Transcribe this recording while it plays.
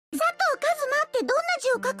どんな字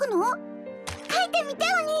を書くの？書いてみて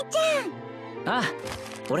お兄ちゃん。あ、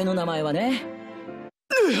俺の名前はね。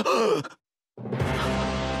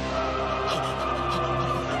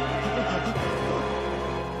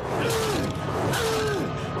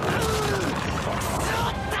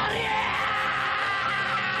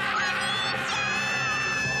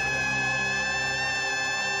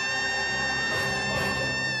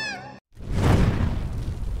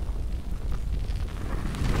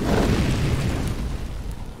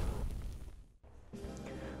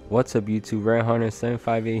What's up YouTube, Red Hunter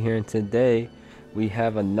 758 here, and today we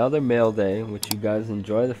have another mail day, which you guys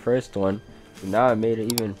enjoy the first one, but now I made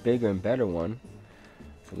an even bigger and better one.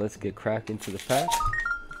 So let's get cracking to the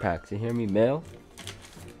packs. You hear me? Mail.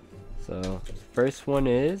 So first one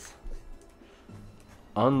is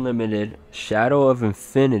Unlimited Shadow of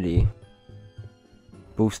Infinity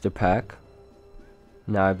booster pack.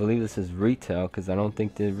 Now I believe this is retail because I don't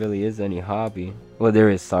think there really is any hobby. Well, there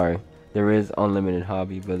is, sorry. There is unlimited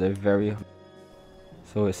hobby, but they're very...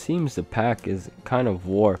 So it seems the pack is kind of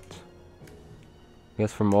warped. I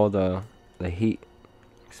guess from all the heat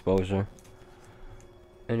exposure.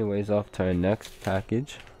 Anyways, off to our next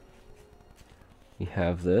package. We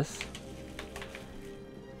have this.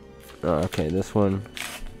 Okay, this one,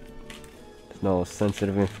 there's no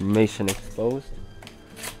sensitive information exposed.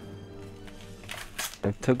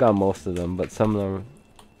 I took out most of them, but some of them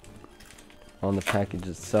on the package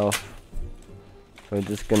itself. So we're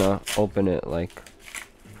just gonna open it like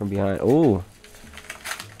from behind. Oh,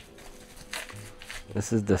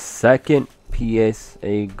 this is the second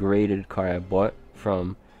PSA graded card I bought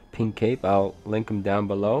from Pink Cape. I'll link them down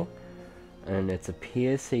below. And it's a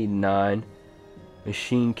PSA 9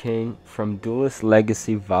 Machine King from Duelist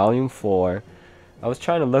Legacy Volume 4. I was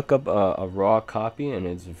trying to look up a raw copy, and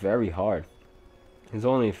it's very hard. There's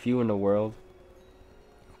only a few in the world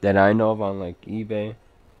that I know of on like eBay.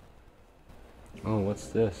 Oh, what's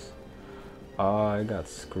this? I got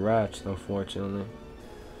scratched, unfortunately.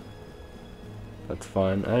 That's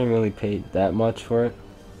fine. I didn't really pay that much for it,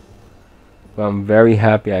 but I'm very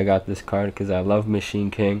happy I got this card because I love Machine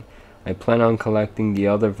King. I plan on collecting the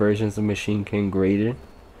other versions of Machine King graded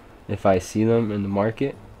if I see them in the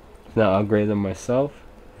market. If not, I'll grade them myself.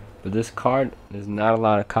 But this card, there's not a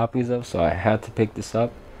lot of copies of, so I had to pick this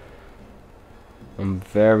up. I'm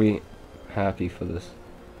very happy for this.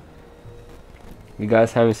 If you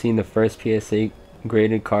guys haven't seen the first PSA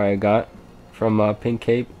graded card I got from Pink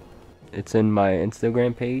Cape, it's in my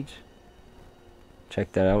Instagram page.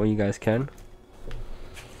 Check that out when you guys can.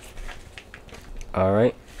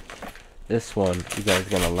 Alright. This one you guys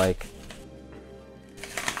gonna like.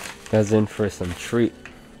 You guys in for some treat.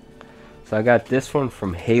 So I got this one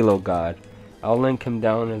from Halo God. I'll link him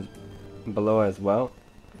down below as well.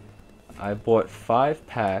 I bought 5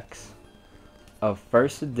 packs of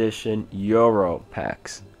first edition Euro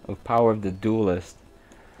packs of Power of the Duelist.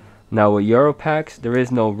 Now with Euro packs, there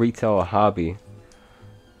is no retail or hobby.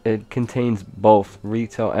 It contains both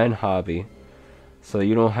retail and hobby. So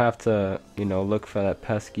you don't have to, you know, look for that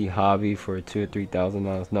pesky hobby for $2,000 or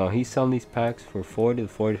 $3,000. No, he's selling these packs for $40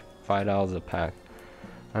 to $45 a pack.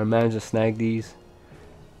 I managed to snag these,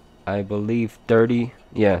 I believe $30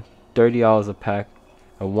 a pack,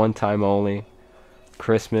 a one time only,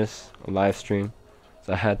 Christmas, a live stream.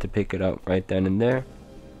 So I had to pick it up right then and there.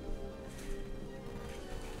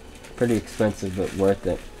 Pretty expensive, but worth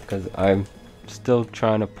it, because I'm still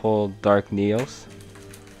trying to pull Dark Neos.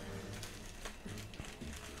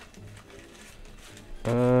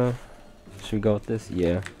 Should we go with this?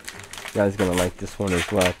 Yeah. You guys gonna like this one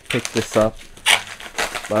as well. Pick this up,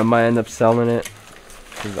 but I might end up selling it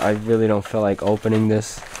because I really don't feel like opening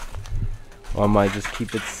this. Or I might just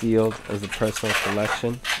keep it sealed as a personal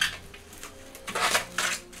collection.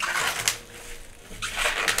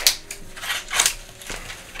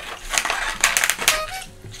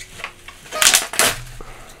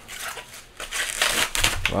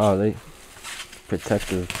 Wow, they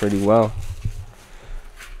protected it pretty well.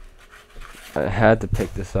 I had to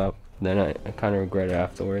pick this up, then I kind of regret it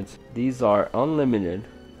afterwards. These are Unlimited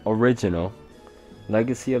Original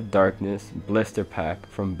Legacy of Darkness blister pack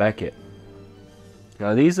from Beckett.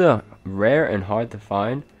 Now these are rare and hard to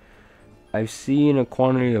find. I've seen a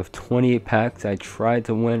quantity of 28 packs. I tried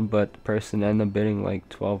to win, but the person ended up bidding like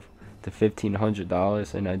 $1,200 to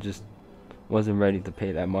 $1,500, and I just wasn't ready to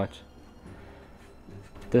pay that much.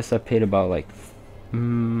 This I paid about like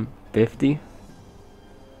 $50.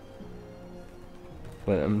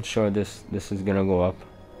 But I'm sure this is gonna go up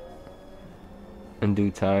in due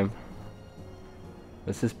time.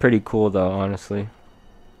 This is pretty cool though, honestly.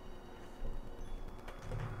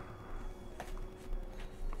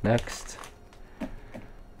 Next,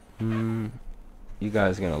 You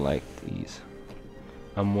guys gonna like these.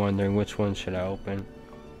 I'm wondering which one should I open.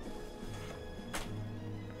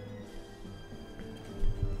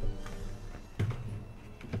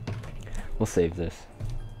 We'll save this.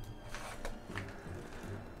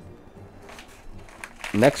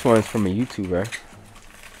 Next one is from a YouTuber.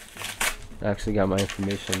 I actually got my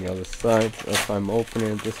information on the other side. That's why I'm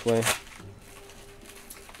opening it this way.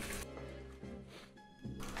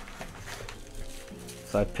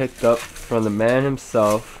 So I picked up from the man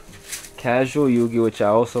himself, Casual Yugioh, which I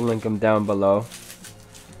also link him down below.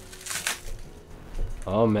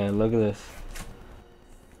 Oh man, look at this.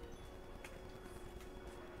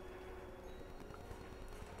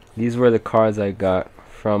 These were the cards I got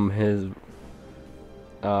from his,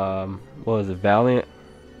 what was it, Valiant?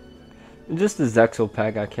 Just the Zexal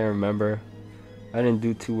pack, I can't remember. I didn't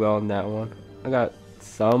do too well in that one. I got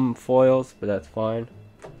some foils, but that's fine.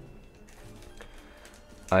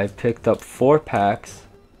 I picked up 4 packs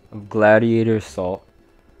of Gladiator Assault.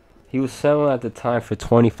 He was selling at the time for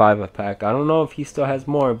 25 a pack. I don't know if he still has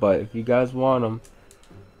more, but if you guys want him,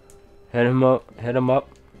 hit him up.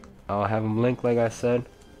 I'll have him linked like I said.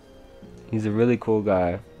 He's a really cool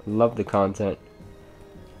guy. I love the content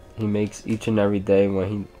he makes each and every day when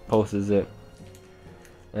he posts it.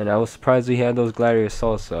 And I was surprised he had those Gladiator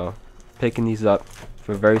Assaults, so picking these up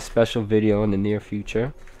for a very special video in the near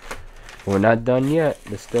future. We're not done yet.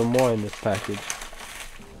 There's still more in this package.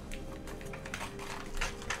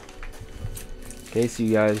 In case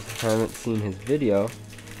you guys haven't seen his video,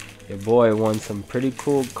 your boy won some pretty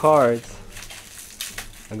cool cards.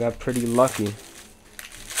 I got pretty lucky.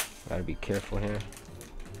 Gotta be careful here.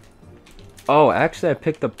 Oh, actually I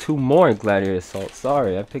picked up 2 more Gladiator Assault.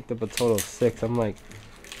 Sorry, I picked up a total of 6. I'm like,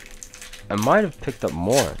 I might have picked up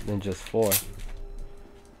more than just 4.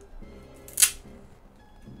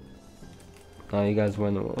 Now you guys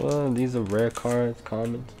wonder, oh, these are rare cards,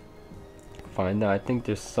 commons. Find out. I think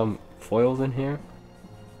there's some foils in here.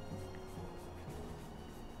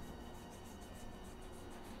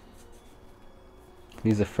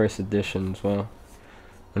 These are first edition as well.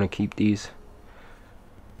 I'm gonna keep these.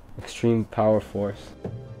 Extreme Power Force.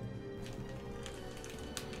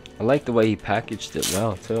 I like the way he packaged it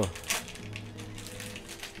well too.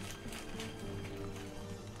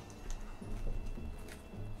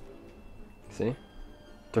 See?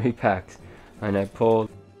 3 packs. And I pulled,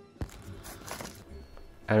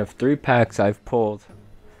 out of 3 packs I've pulled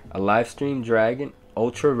a Livestream Dragon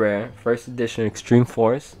Ultra Rare First Edition Extreme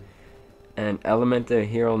Force and Elemental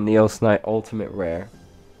Hero Neo Snipe Ultimate Rare.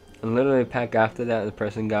 And literally a pack after that the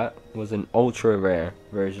person got was an ultra rare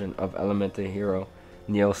version of Elemental Hero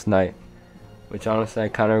Neo Snipe, which honestly I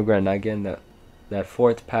kind of regret not getting that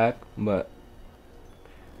 4th pack, but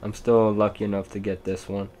I'm still lucky enough to get this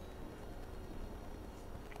one.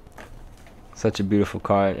 Such a beautiful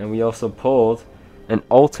card. And we also pulled an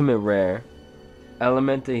ultimate rare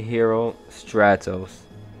Elemental Hero Stratos,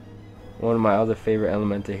 one of my other favorite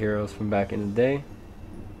Elemental Heroes from back in the day.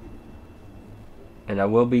 And I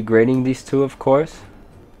will be grading these 2, of course.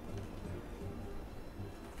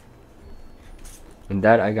 And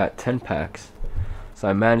that I got 10 packs. So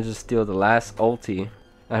I managed to steal the last ulti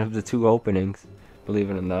out of the 2 openings, believe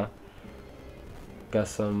it or not. Got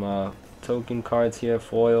some token cards here,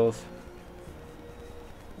 foils.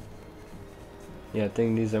 Yeah, I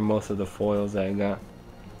think these are most of the foils that I got.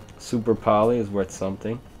 Super Poly is worth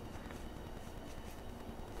something.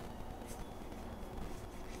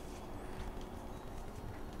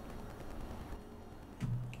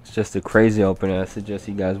 Just a crazy opener. I suggest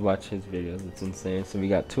you guys watch his videos. It's insane. So we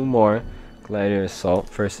got 2 more Gladiator Assault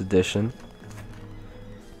First Edition,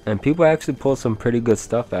 and people actually pulled some pretty good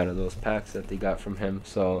stuff out of those packs that they got from him.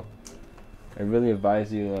 So I really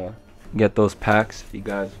advise you to get those packs if you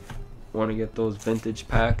guys want to get those vintage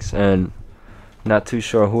packs and not too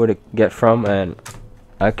sure who to get from. And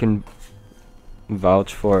I can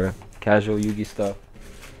vouch for Casual Yugi stuff.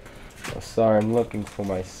 Oh, sorry, I'm looking for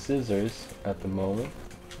my scissors at the moment.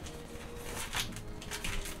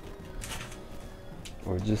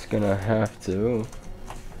 We're just gonna have to.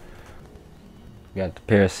 Got the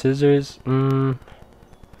pair of scissors. I'm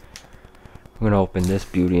gonna open this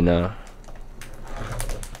beauty now.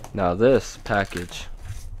 Now this package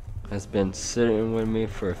has been sitting with me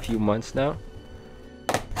for a few months now.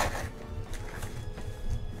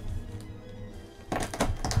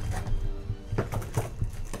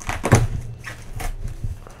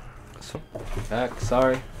 So back,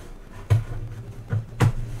 sorry.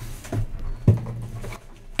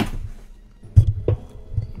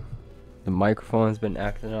 The microphone's been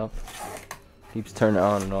acting up. Keeps turning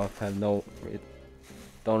on and off. Don't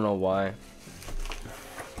know why.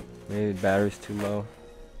 Maybe the battery's too low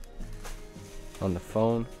on the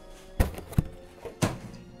phone.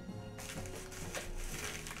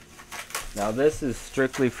 Now this is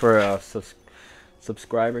strictly for a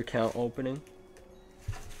subscriber count opening.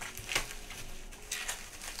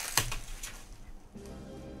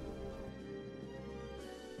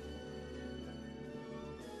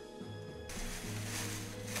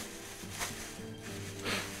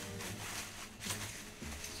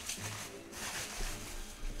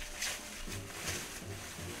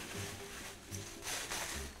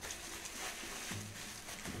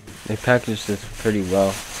 They packaged this pretty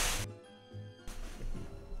well.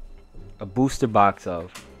 A booster box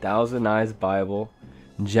of Thousand Eyes Bible,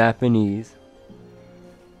 Japanese.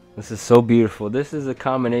 This is so beautiful. This is a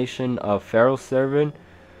combination of Pharaoh Servant,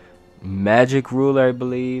 Magic Ruler, I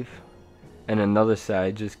believe, and another set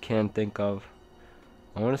I just can't think of.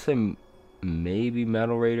 I want to say maybe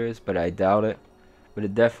Metal Raiders, but I doubt it. But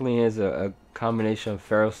it definitely is a combination of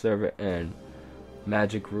Pharaoh Servant and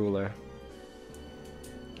Magic Ruler.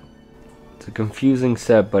 It's a confusing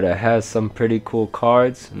set, but it has some pretty cool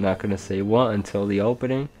cards. I'm not going to say what until the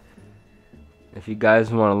opening. If you guys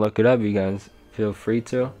want to look it up, you guys feel free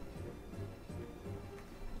to.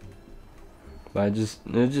 But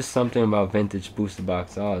there's just something about vintage booster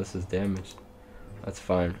box. Oh, this is damaged. That's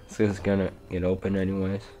fine. It's just going to get open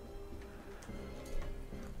anyways.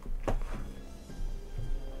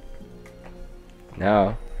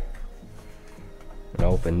 Now, I'm going to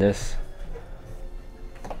open this.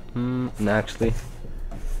 And actually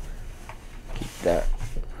keep that.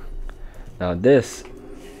 Now this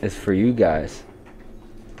is for you guys.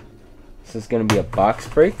 This is gonna be a box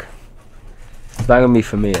break. It's not gonna be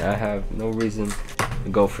for me. I have no reason to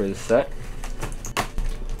go for the set.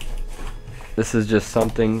 This is just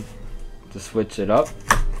something to switch it up,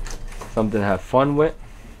 something to have fun with.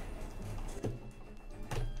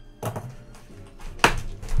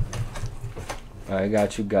 I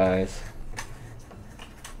got you guys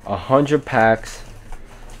 100 packs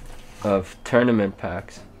of tournament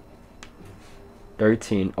packs.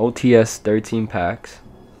 13 OTS 13 packs.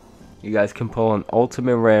 You guys can pull an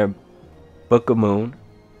ultimate rare Book of Moon,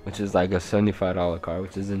 which is like a $75 card,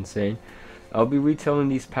 which is insane. I'll be retailing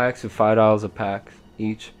these packs for $5 a pack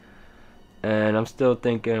each, and I'm still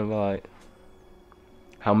thinking of like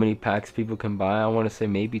how many packs people can buy. I want to say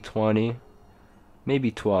maybe 20,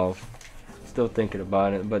 maybe 12. Still thinking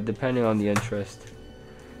about it, but depending on the interest,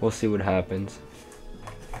 we'll see what happens.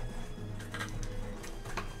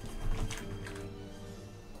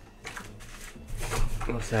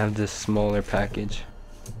 We also have this smaller package.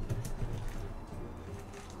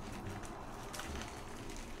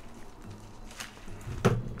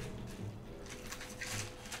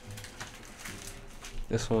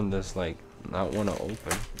 This one does like not want to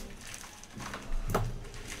open.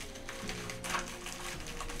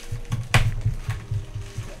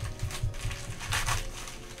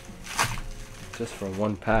 Just for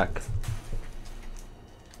one pack.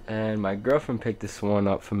 And my girlfriend picked this one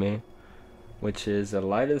up for me, which is a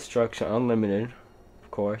Light of Destruction Unlimited,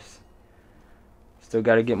 of course. Still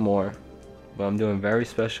gotta get more, but I'm doing very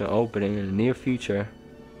special opening in the near future.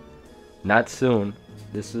 Not soon.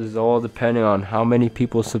 This is all depending on how many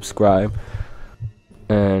people subscribe,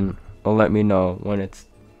 and it'll let me know when it's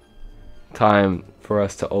time for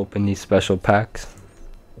us to open these special packs.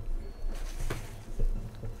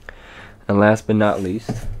 And last but not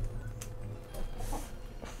least,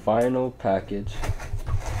 final package.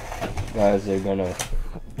 You guys are gonna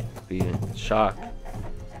be in shock.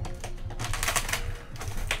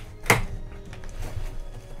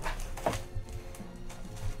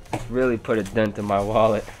 It's really put a dent in my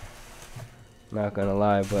wallet. Not gonna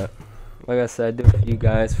lie, but like I said, I do it for you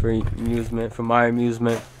guys, for amusement, for my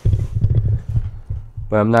amusement.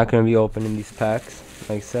 But I'm not gonna be opening these packs.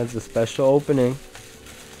 Like I said, it's a special opening.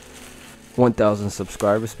 1,000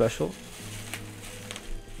 subscriber special.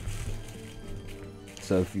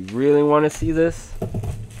 So if you really want to see this,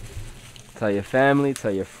 tell your family,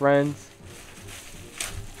 tell your friends.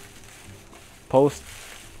 Post,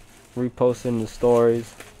 repost in the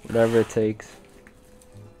stories, whatever it takes.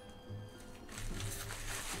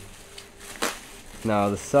 Now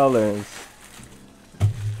the seller is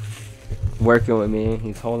working with me.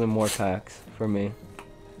 He's holding more packs for me.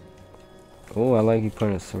 Oh, I like you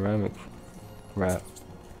putting a ceramic wrap.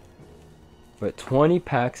 But 20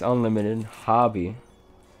 packs unlimited hobby.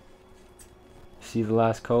 See the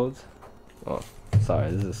last codes? Oh,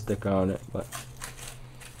 sorry, there's a sticker on it, but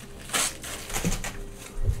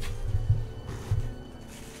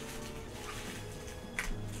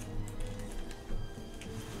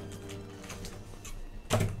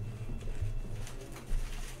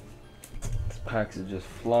Packs are just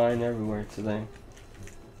flying everywhere today.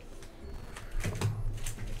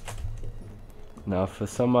 Now, for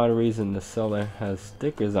some odd reason, the seller has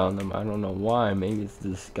stickers on them. I don't know why. Maybe it's to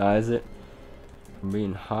disguise it from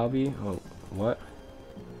being hobby or what.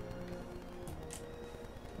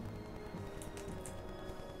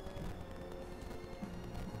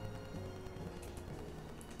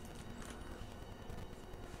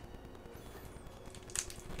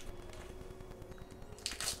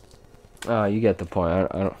 You get the point.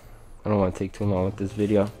 I don't want to take too long with this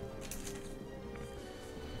video.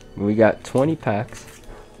 We got 20 packs,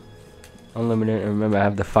 unlimited, and remember I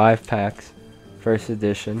have the 5 packs, first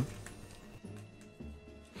edition.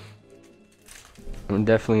 I'm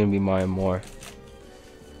definitely gonna be buying more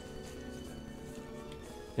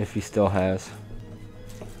if he still has,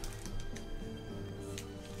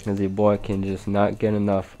 because your boy can just not get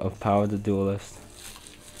enough of Power the Duelist.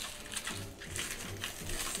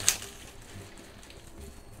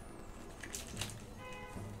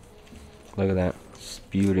 Look at that. It's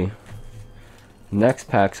beauty. Next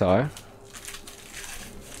packs are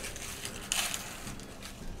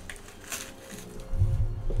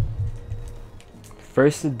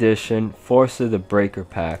first edition Force of the Breaker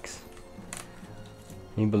packs.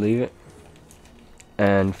 Can you believe it?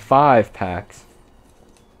 And 5 packs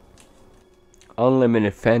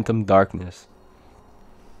unlimited Phantom Darkness.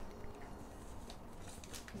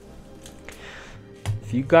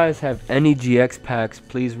 If you guys have any GX packs,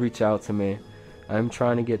 please reach out to me. I'm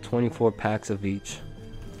trying to get 24 packs of each.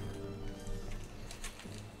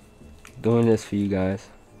 Doing this for you guys.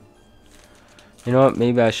 You know what?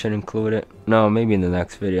 Maybe I should include it. No, maybe in the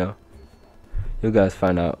next video. You guys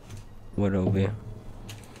find out what it'll be.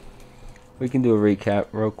 We can do a recap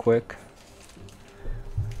real quick.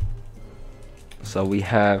 So we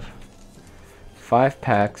have 5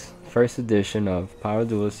 packs, first edition of Power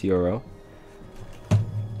Duelist Yugioh.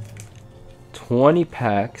 20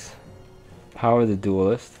 packs Power the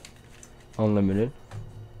Duelist unlimited.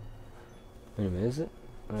 Wait a minute, is it?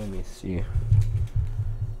 Let me see.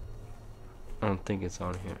 I don't think it's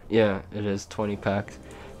on here. Yeah, it is 20 packs.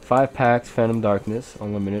 5 packs Phantom Darkness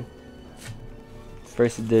unlimited.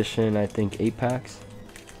 First edition, I think 8 packs.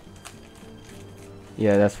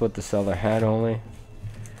 Yeah, that's what the seller had only.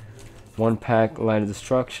 1 pack Light of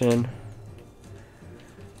Destruction.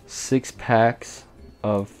 6 packs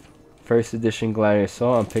of first edition Gladiator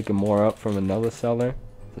Assault. I'm picking more up from another seller,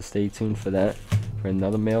 so stay tuned for that for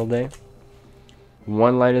another mail day.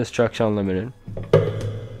 1 Light of Destruction unlimited.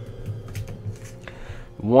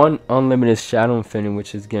 1 unlimited Shadow Infinity,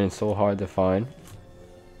 which is getting so hard to find.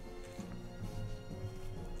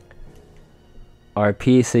 Our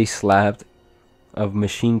PSA slabbed of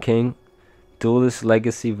Machine King Duelist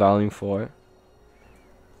Legacy Volume 4.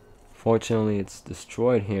 Fortunately, it's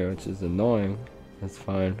destroyed here, which is annoying. That's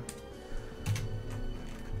fine.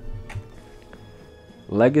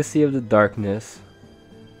 Legacy of the Darkness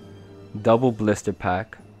double blister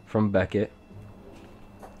pack from Beckett.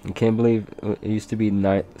 I can't believe it used to be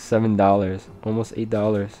 $7, almost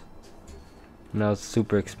 $8. Now it's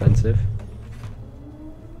super expensive.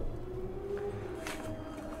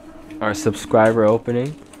 Our subscriber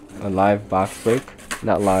opening, a live box break,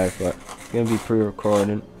 not live, but it's gonna be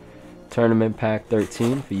pre-recorded. Tournament pack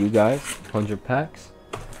 13 for you guys, 100 packs.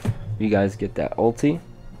 You guys get that ulti.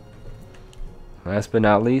 Last but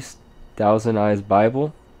not least, Thousand Eyes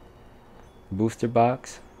Bible booster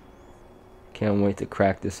box. Can't wait to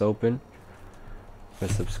crack this open. For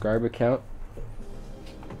subscriber count.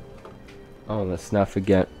 Oh, let's not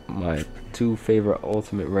forget my 2 favorite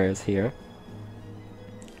ultimate rares here.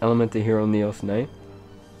 Elemental Hero Neos Knight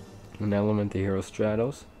and Elemental Hero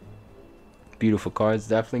Stratos. Beautiful cards,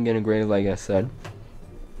 definitely getting graded like I said.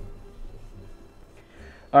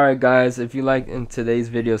 Alright guys, if you liked in today's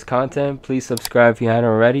video's content, please subscribe if you hadn't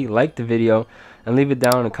already, like the video, and leave it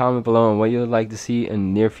down in a comment below on what you would like to see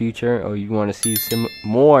in the near future, or you want to see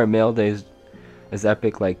more mail days as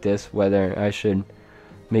epic like this, whether I should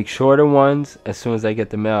make shorter ones as soon as I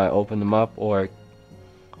get the mail, I open them up, or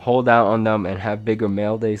hold out on them and have bigger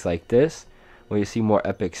mail days like this, where you see more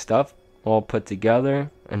epic stuff all put together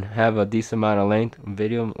and have a decent amount of length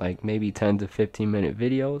video, like maybe 10 to 15 minute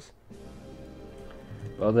videos.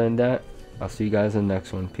 Other than that, I'll see you guys in the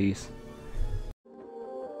next one. Peace.